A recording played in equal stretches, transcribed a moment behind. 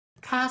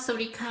ค่ะสวัส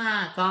ดีค่ะ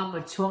ก็เป็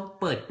นช่วง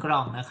เปิดกล่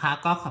องนะคะ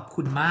ก็ขอบ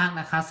คุณมาก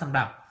นะคะสำห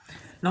รับ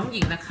น้องห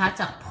ญิงนะคะ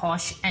จาก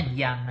Posh and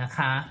Young นะค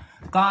ะ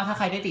ก็ถ้าใ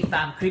ครได้ติดต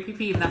ามคลิปพี่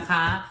พิมพ์นะค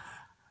ะ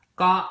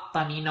ก็ต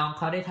อนนี้น้องเ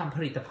ขาได้ทำผ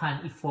ลิตภัณ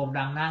ฑ์อีโฟม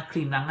ล้างหน้าค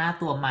รีมล้างหน้า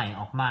ตัวใหม่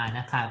ออกมา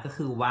นะคะก็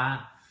คือว่า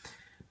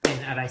เป็น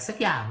อะไรสัก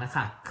อย่างนะค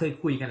ะเคย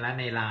คุยกันแล้ว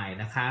ในไลน์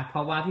นะคะเพร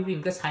าะว่าพี่พิม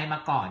พ์ก็ใช้มา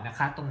ก่อนนะค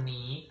ะตรง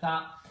นี้ก็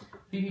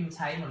พี่พิมพ์ใ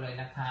ช้หมดเลย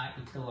นะคะ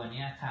อีกตัวเ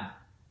นี้ยค่ะ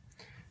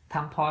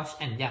ทั้ง Posh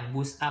and Young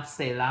Boost Up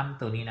Serum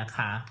ตัวนี้นะค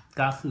ะ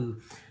ก็คือ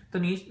ตัว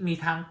นี้มี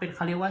ทั้งเป็นเข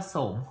าเรียกว่าโ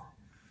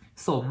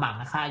สมหมัก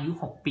นะคะอายุ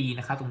6ปี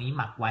นะคะตรงนี้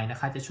หมักไว้นะ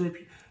คะจะช่วย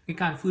ใน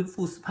การฟื้น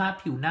ฟูสภาพ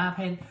ผิวหน้าใ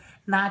ห้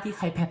หน้าที่ใ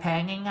ครแพ้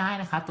ๆง่าย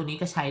ๆนะคะตัวนี้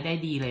ก็ใช้ได้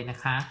ดีเลยนะ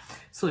คะ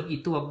ส่วนอี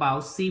ตัว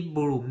Bouncy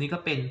Bloom นี่ก็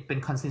เป็น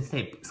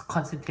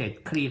concentrate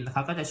ครีมนะค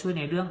ะก็จะช่วยใ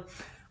นเรื่อง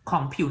ขอ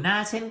งผิวหน้า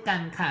เช่นกั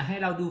นค่ะให้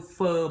เราดูเ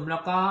ฟิร์มแล้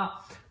วก็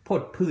ผ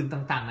ดผื่น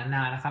ต่างๆนาน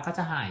านะคะก็จ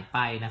ะหายไป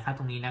นะคะต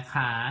รงนี้นะค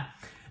ะ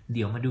เ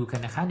ดี๋ยวมาดูกัน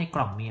นะคะในก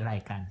ล่องมีอะไร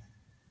กัน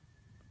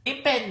นี่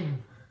เป็น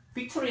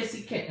Victoria's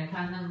Secret นะค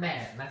ะนางแบ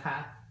บนะคะ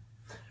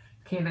โ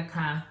อเคนะค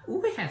ะอู้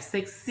ไปแอบเ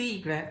ซ็กซี่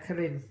อีกแล้วคาเ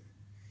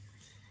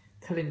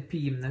รน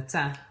พิมพ์นะ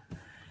จ๊ะ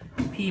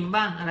พิมพ์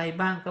บ้างอะไร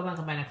บ้างก็บ้าง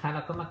กันไปนะคะเร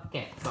าก็มาแก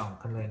ะกล่อง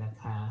กันเลยนะ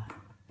คะ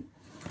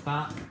ก็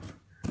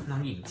น้อ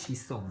งหญิงชี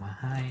ส่งมา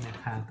ให้นะ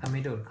คะก็ไม่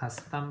โดนคัส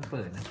ตอมเ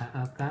ปิดนะคะ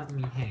ก็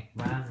มีแหก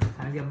บ้างนะค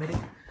ะยังไม่ได้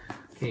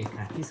โอเค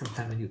ค่ะที่สำ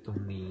คัญมันอยู่ตรง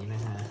นี้น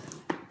ะคะ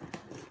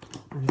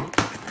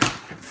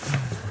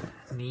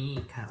นี่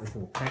ค่ะโอ้โห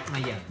แพ็คมา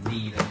อย่าง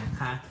ดีเลยนะ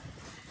คะ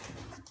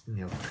เ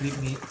ดี๋ยวคลิป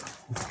นี้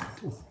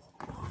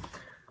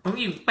น้อง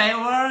หญิงเป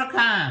เวอร์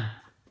ค่ะ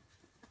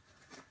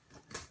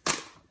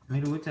ไม่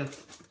รู้จะ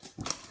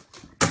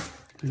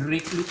ริ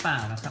กหรือเปล่า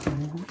นะครับ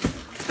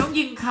น้องห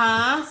ญิงคะ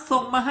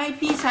ส่งมาให้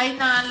พี่ใช้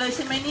นานเลยใ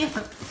ช่ไหมเนี่ย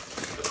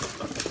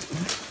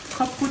ข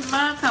อบคุณม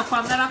ากค่ะควา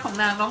มน่ารักของ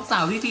นางน้องสา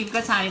วพี่พิม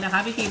ก็ใช้นะคะ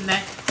พี่พิมนะ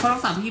เพราะน้อ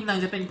งสาวพี่พิมนาง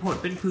จะเป็นผด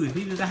เป็นผื่น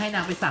พี่พิมก็ให้น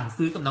างไปสั่ง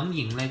ซื้อกับน้องห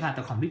ญิงเลยค่ะแ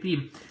ต่ของพี่พิ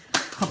ม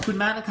ขอบคุณ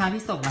มากนะคะ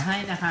ที่ส่งมาให้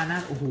นะคะน่า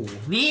โอ้โห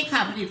นี่ค่ะ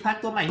ผลิตภัณ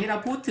ฑ์ตัวใหม่ที่เรา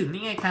พูดถึง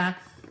นี่ไงคะ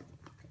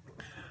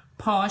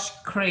Posh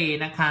Clay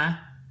นะคะ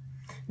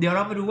เดี๋ยวเร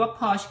ามาดูว่า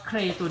Posh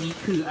Clay ตัวนี้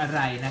คืออะไร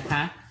นะค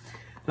ะ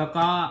แล้ว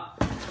ก็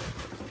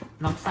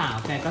น้องสาว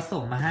แกก็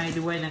ส่งมาให้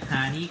ด้วยนะคะ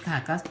นี่ค่ะ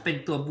ก็เป็น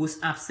ตัว Boost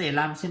Up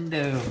Serum เช่นเ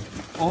ดิม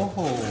โอ้โห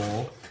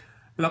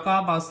แล้วก็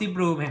Bouncy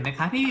Bloom เห็นไหม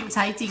คะพี่พิมใ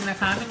ช้จริงนะ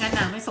คะไม่งั้นน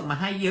างไม่ส่งมา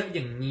ให้เยอะอ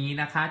ย่างนี้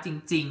นะคะจ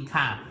ริงๆ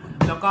ค่ะ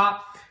แล้วก็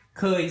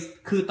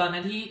คือตอน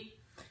นั้นที่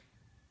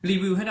รี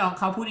วิวให้น้อง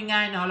เขาพูดง่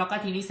ายๆเนาะแล้วก็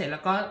ทีนี้เสร็จแล้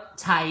วก็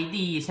ใช้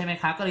ดีใช่ไหม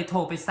คะก็เลยโท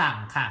รไปสั่ง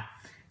ค่ะ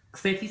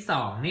เซตที่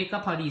2นี่ก็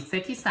พอดีเซ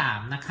ตที่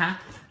3นะคะ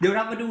เดี๋ยวเร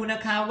ามาดูน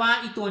ะคะว่า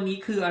อีตัวนี้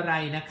คืออะไร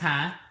นะคะ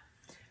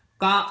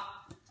ก็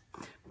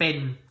เป็น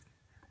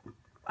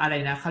อะไร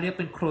นะเขาเรียก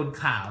เป็นโคลน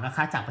ขาวนะค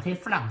ะจากประเทศ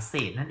ฝรั่งเศ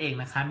สนั่นเอง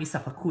นะคะมีสร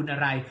รพคุณอะ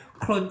ไร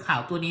โคลนขา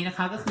วตัวนี้นะค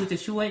ะก็คือจะ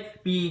ช่วย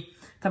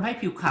ทำให้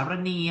ผิวขาวระ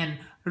เนียน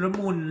ละ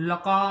มุนแล้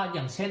วก็อ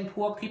ย่างเช่นพ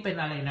วกที่เป็น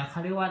อะไรนะเข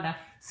าเรียกว่านะ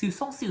สิ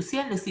วเซี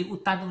ยนหรือสิวอุ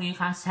ดตันตรงนี้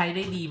ค่ะใช้ไ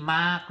ด้ดีม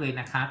ากเลย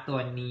นะคะตัว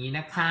นี้น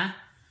ะคะ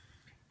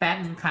แป๊บ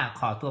นึงค่ะ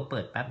ขอตัวเปิ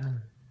ดแป๊บนึง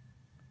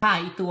ค่ะ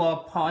อีตัว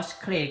Posh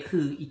Clay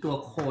คืออีตัว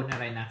โคลนอะ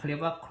ไรนะเขาเรีย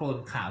กว่าโคลน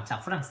ขาวจาก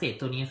ฝรั่งเศส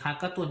ตัวนี้นะคะ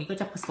ก็ตัวนี้ก็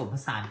จะผสมผ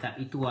สานกับ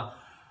อีตัว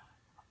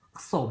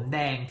โสมแด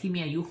งที่มี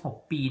อายุ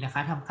6ปีนะค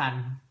ะทำการ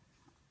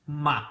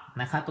หมัก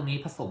นะคะตรงนี้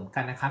ผสมกั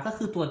นนะคะก็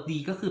คือตัวดี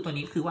ก็คือตัว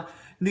นี้คือว่า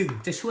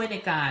1จะช่วยใน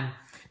การ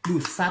ดู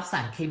ดซับส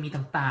ารเคมี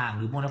ต่างๆห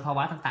รือมลภาว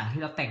ะต่างๆ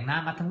ที่เราแต่งหน้า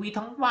มาทั้งวี่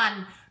ทั้งวัน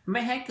ไ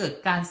ม่ให้เกิด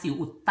การสิว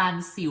อุดตัน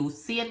สิว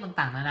เซียน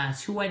ต่างๆนานา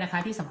ช่วยนะคะ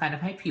ที่สำคัญท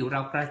ำให้ผิวเร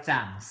ากระจ่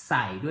างใส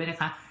ด้วยนะ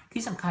คะ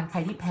ที่สำคัญใคร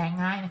ที่แพ้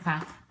ง่ายนะคะ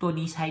ตัว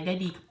นี้ใช้ได้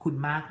ดีกับคุณ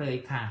มากเลย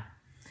ค่ะ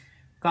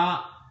ก็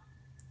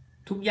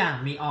ทุกอย่าง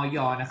มีออย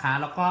นะคะ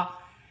แล้วก็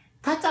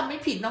ถ้าจำไม่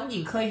ผิดน้องหญิ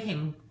งเคยเห็น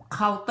เค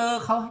าน์เตอ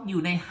ร์เขาอ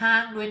ยู่ในห้า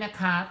งด้วยนะ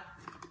คะ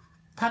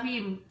ถ้าพี่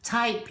พิมใ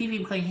ช่พี่พิ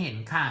มเคยเห็น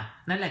ค่ะ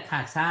นั่นแหละค่ะ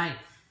ใช่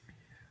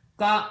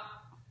ก็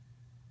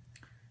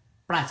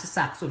ปราศจ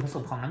ากส่วนผส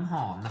มของน้ำห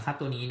อมนะคะ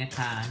ตัวนี้นะค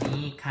ะ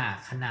นี่ค่ะ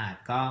ขนาด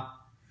ก็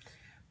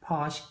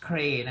Posh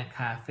Clay นะค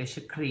ะ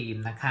Facial Cream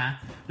นะคะ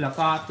แล้ว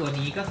ก็ตัว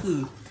นี้ก็คือ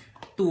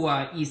ตัว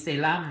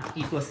Serum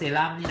ตัวเซ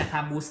รั่มนี่นะค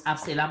ะ Boost Up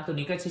Serum ตัว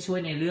นี้ก็จะช่วย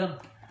ในเรื่อง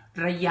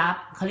ระยับ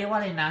เขาเรียกว่า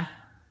อะไรนะ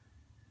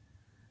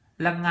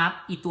ระงับ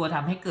อีตัวท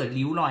ำให้เกิด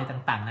ริ้วรอย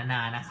ต่างๆนาน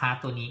านะคะ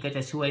ตัวนี้ก็จ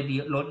ะช่วย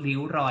ลดริ้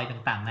วรอย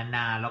ต่างๆนาน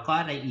าแล้วก็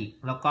อะไรอีก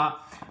แล้วก็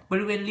บ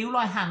ริเวณริ้วร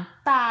อยหาง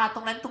ตาต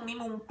รงนั้นตรงนี้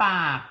มุมป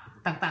าก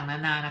ต่างๆนา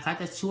นานะคะ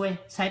จะช่วย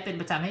ใช้เป็น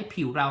ประจำให้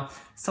ผิวเรา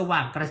สว่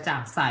างกระจ่า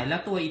งใสแล้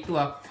วตัวอีตัว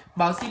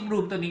Bouncy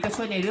Bloom ตัวนี้ก็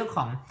ช่วยในเรื่องข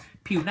อง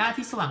ผิวหน้า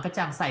ที่สว่างกระ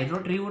จ่างใสล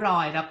ดริ้วรอ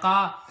ยแล้วก็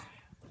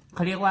เข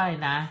าเรียกว่าอะไร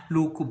นะ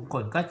รูขุมข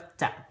นก็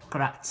จะก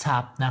ระชั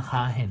บนะค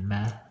ะเห็นไหม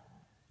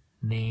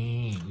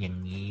นี่อย่าง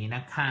นี้น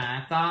ะคะ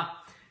ก็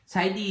ใ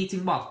ช้ดีจึ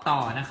งบอกต่อ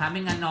นะคะไ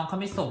ม่งั้นน้องเขา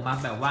ไม่ส่งมา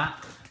แบบว่า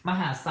ม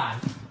หาศาล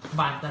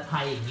บานตะไท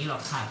ยอย่างนี้หรอ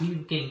กค่ะพี่พิ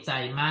มเกรงใจ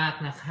มาก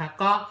นะคะ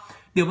ก็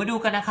เดี๋ยวมาดู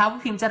กันนะคะว่า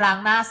พิมจะล้าง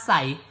หน้าใส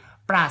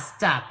ปราศ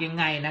จากยัง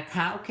ไงนะค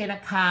ะโอเคน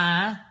ะคะ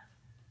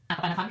ต่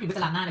อไปนะคะพิมก็จ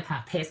ะล้างหน้าเลยค่ะ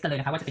เทสกันเลย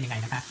นะคะว่าจะเป็นยังไง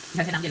นะคะ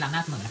ฉันใช้น้ำเย็นล้างหน้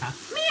าเสมอนะคะ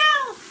เมีย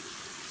ว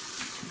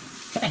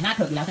จะแต่งหน้าเ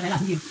ถอะอยู่แล้วใช่ไหมล่ะ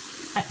พี่พิม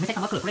ไม่ใช่ค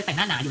ำว่าเกลือเขาเลยแต่งห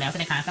น้าหนาอยู่แล้วใช่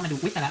ไหมคะก็มาดู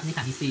อุ๊ยแต่ละนี่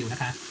ค่ะดีซิลนะ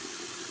คะ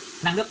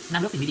นางเลือ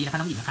กสิ่งดีๆนะคะ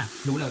น้องหญิงนะคะ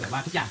รู้เลยแบบว่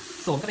าทุกอย่าง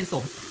โสมก็เป็นโส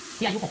ม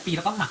ที่อายุ6 ปีแ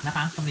ล้วก็หมักนะค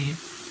ะตรงนี้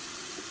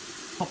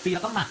6 ปีแ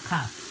ล้วก็หมักค่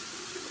ะ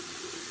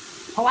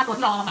เพราะว่าตัว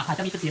ที่เราหมักค่ะ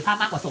จะมีประสิทธิภาพ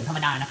มากกว่าโสมธรรม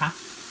ดานะคะ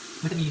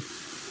มันจะมี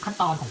ขั้น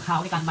ตอนของเขา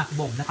ในการหมัก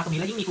บ่มนะคะตรง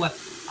นี้แล้วยิ่งมีตัว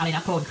อะไรน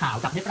ะโคลนขาว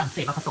จากประเทศฝรั่งเศ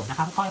สมาผสมนะค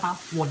ะค่อยๆครับ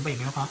วนไปอย่า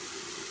งนี้นะครับ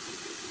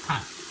ค่ะ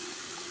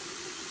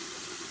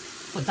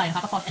สนใจนะครั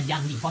บก็Posh and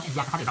YoungหญิงPosh and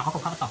Youngนะคะเดี๋ยวเราเข้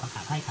ามาตอบคำถ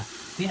ามให้ค่ะ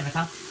นี่เห็นไหมค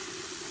รับ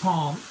หอ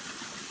ม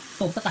โ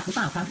สมสกัดหรือเป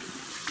ล่าครับ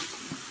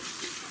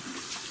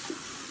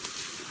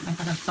งั้น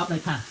ก็stopเล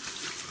ยค่ะ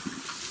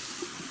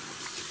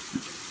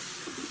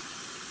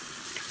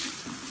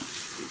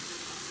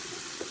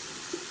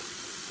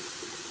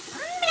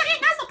ไม่อยากเห็น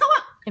หน้าสดเขาอ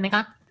ะเห็นไหมค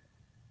รับ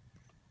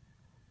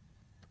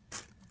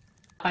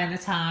ไปน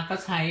ะชาก็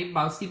ใช้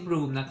Bouncy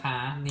Bloom นะคะ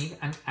นี่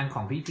อันข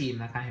องพี่พิม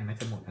นะคะเห็นไหม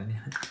จะหมดแล้วเนี่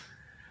ย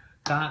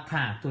ก็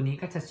ค่ะตัวนี้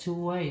ก็จะ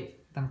ช่วย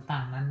ต่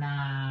างๆนานา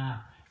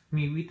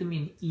มีวิตามิ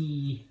น E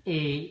A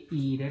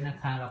E ด้วยนะ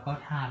คะแล้วก็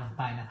ทาลงไ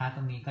ปนะคะต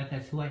รงนี้ก็จะ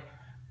ช่วย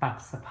ปรับ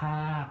สภ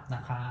าพน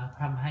ะคะ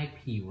ทำให้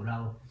ผิวเรา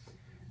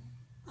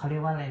เขาเรีย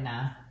กว่าอะไรนะ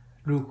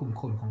รูขุม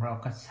ขนของเรา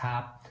กระชั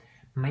บ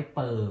ไม่เ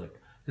ปิด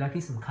แล้ว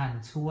ที่สำคัญ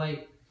ช่วย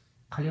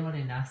เขาเรียกว่าอะไ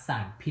รนะสา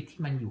รพิษ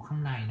ที่มันอยู่ข้า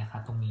งในนะคะ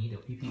ตรงนี้เดี๋ย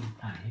วพี่พิม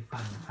อ่านให้ฟั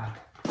งนะครับ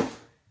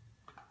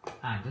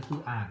อ่านก็คือ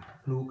อ่าน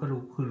รู้ก็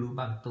รู้คือรู้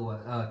บางตัว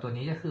ตัว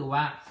นี้ก็คือว่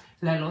า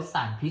และลดส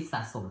ารพิษสะ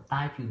สมใ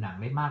ต้ผิวหนัง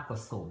ได้มากกว่า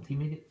โสมที่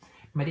ไม่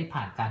ได้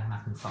ผ่านการหมั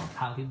กถึง2 เ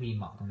ท่าที่มีเ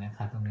หมาะตรงนี้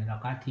ค่ะตรงนี้เรา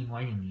ก็ทิ้งไ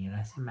ว้อย่างนี้แ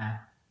ล้วใช่ไหม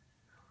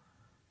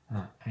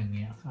อย่างเ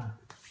งี้ยค่ะ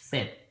เส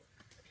ร็จ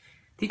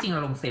ที่จริงเร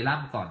าลงเซรั่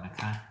มก่อนนะ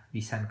คะ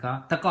ดิฉันก็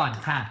แต่ก่อน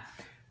ค่ะ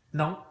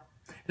น้อง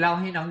เล่า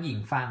ให้น้องหญิง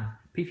ฟัง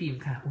พี่พิม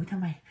ค่ะอุ้ยทำ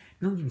ไม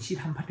น้องหญิงชี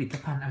ทำผลิต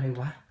ภัณฑ์อะไร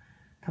วะ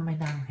ทำไม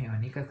นางเห็นวั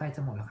นนี้ใกล้ๆจ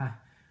ะหมดแล้วค่ะ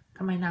ท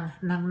ำไมนา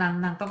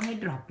งต้องให้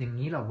ดรอปอย่าง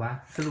นี้หรอวะ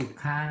สรุป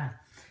ค่ะ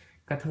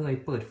กระเทย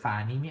เปิดฝา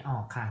นี้ไม่ออ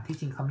กค่ะที่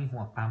จริงเขามีหั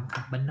วปั๊มค่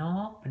ะบ้านนอ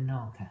ก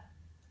ค่ะ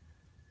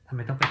ทำไม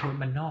ต้องไปโพส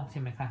บ้านนอกใช่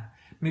ไหมคะ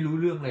ไม่รู้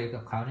เรื่องเลยกั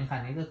บเขาในค่ะ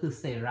นี่ก็คือ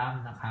เซรั่ม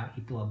นะคะ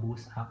อีตัวบู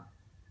สต์อัพ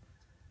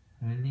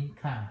นี่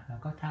ค่ะแล้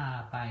วก็ทา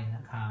ไปน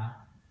ะคะ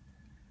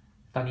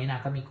ตอนนี้นาง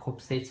ก็มีครบ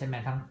เซตใช่ไหม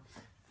ทั้ง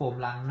โฟม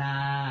ล้างหน้า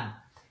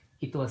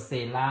อีตัวเซ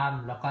รั่ม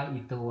แล้วก็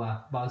อีตัว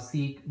บอล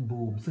ซี่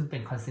บูมซึ่งเป็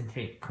นคอนเซนเทร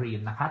ตครีม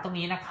นะคะตรง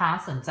นี้นะคะ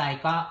สนใจ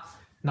ก็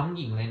น้องห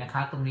ญิงเลยนะค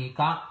ะตรงนี้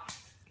ก็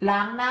ล้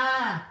างหน้า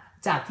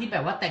จากที่แบ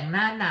บว่าแต่งห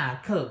น้าหนา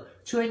เขิบ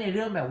ช่วยในเ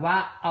รื่องแบบว่า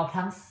เอา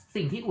ทั้ง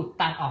สิ่งที่อุด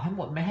ตันออกให้ห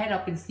มดไม่ให้เรา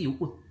เป็นสิว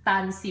อุดตั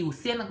นสิว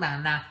เสี้ยนต่าง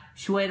ๆนะ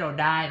ช่วยเรา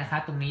ได้นะคะ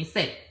ตรงนี้เส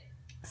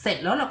ร็จ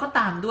แล้วเราก็ต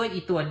ามด้วย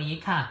อีตัวนี้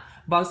ค่ะ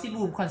บอลซี่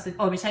บูมคอนเซน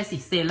ไม่ใช่สิ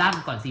เซรั่ม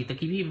ก่อนสิตะ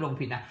กี้พี่พิมลง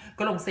ผิดนะ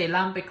ก็ลงเซ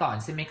รั่มไปก่อน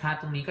ใช่ไหมคะ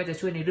ตรงนี้ก็จะ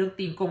ช่วยในเรื่อง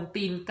ตี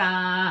นกา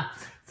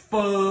เ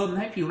ฟิร์มใ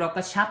ห้ผิวเราก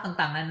ระชับ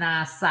ต่างๆนานา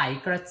ใส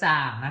กระจ่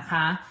างนะค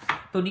ะ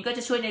ตัวนี้ก็จ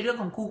ะช่วยในเรื่อง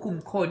ของคูขุม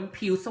ขน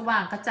ผิวสว่า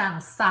งกระจ่าง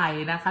ใส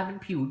นะคะเป็น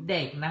ผิวเ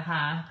ด็กนะค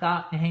ะก็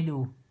ให้ดู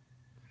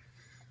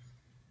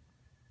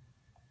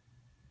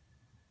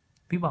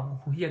พี่บอก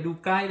อย่าดู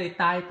ใกล้เลย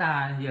ใต้ตา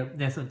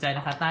อย่าสนใจน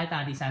ะคะใต้ตา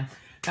ดิฉัน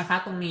นะคะ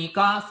ตรงนี้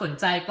ก็สน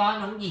ใจก็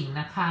น้องหญิง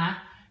นะคะ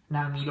น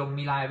าง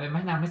มีลายไว้ไหม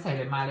นางไม่ใส่เ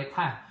ลยมาเลย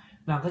ค่ะ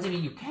นางก็จะมี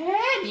อยู่แค่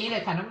นี้เล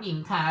ยค่ะน้องหญิง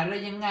ค่ะเล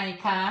ยยังไง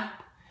คะ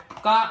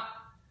ก็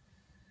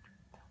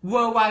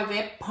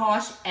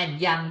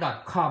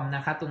www.poshandyoung.com น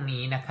ะคะตรง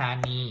นี้นะคะ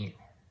นี่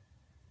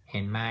เ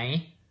ห็นไหม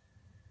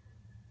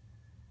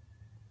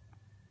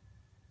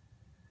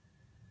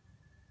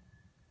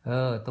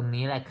ตรง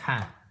นี้แหละค่ะ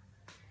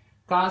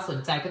ก็สน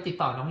ใจก็ติด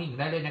ต่อน้องหญิง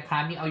ได้เลยนะคะ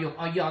มีออ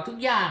ยทุก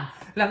อย่าง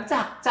หลังจ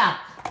าก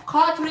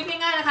ข้อทริค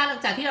ง่ายๆนะคะหลัง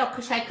จากที่เรา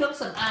ใช้เครื่อง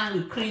สำอางหรื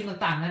อครีม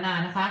ต่างๆนานา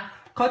นะคะ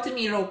เขาจะ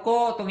มีโลโก้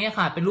ตรงนี้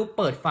ค่ะเป็นรูป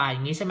เปิดฝาอย่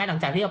างนี้ใช่ไหมหลัง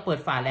จากที่เราเปิด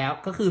ฝาแล้ว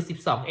ก็คือ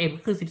 12M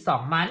ก็คือ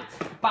12มัน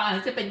บางอัน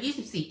จะเป็น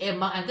 24M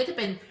บางอันก็จะเ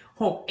ป็น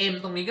 6M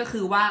ตรงนี้ก็คื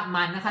อว่า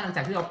มันนะคะหลังจ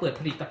ากที่เราเปิด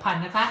ผลิตภัณ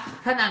ฑ์นะคะ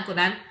ถ้านานกว่า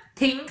นั้น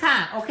ทิ้งค่ะ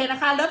โอเคนะ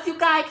คะ Love you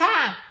guys ค่ะ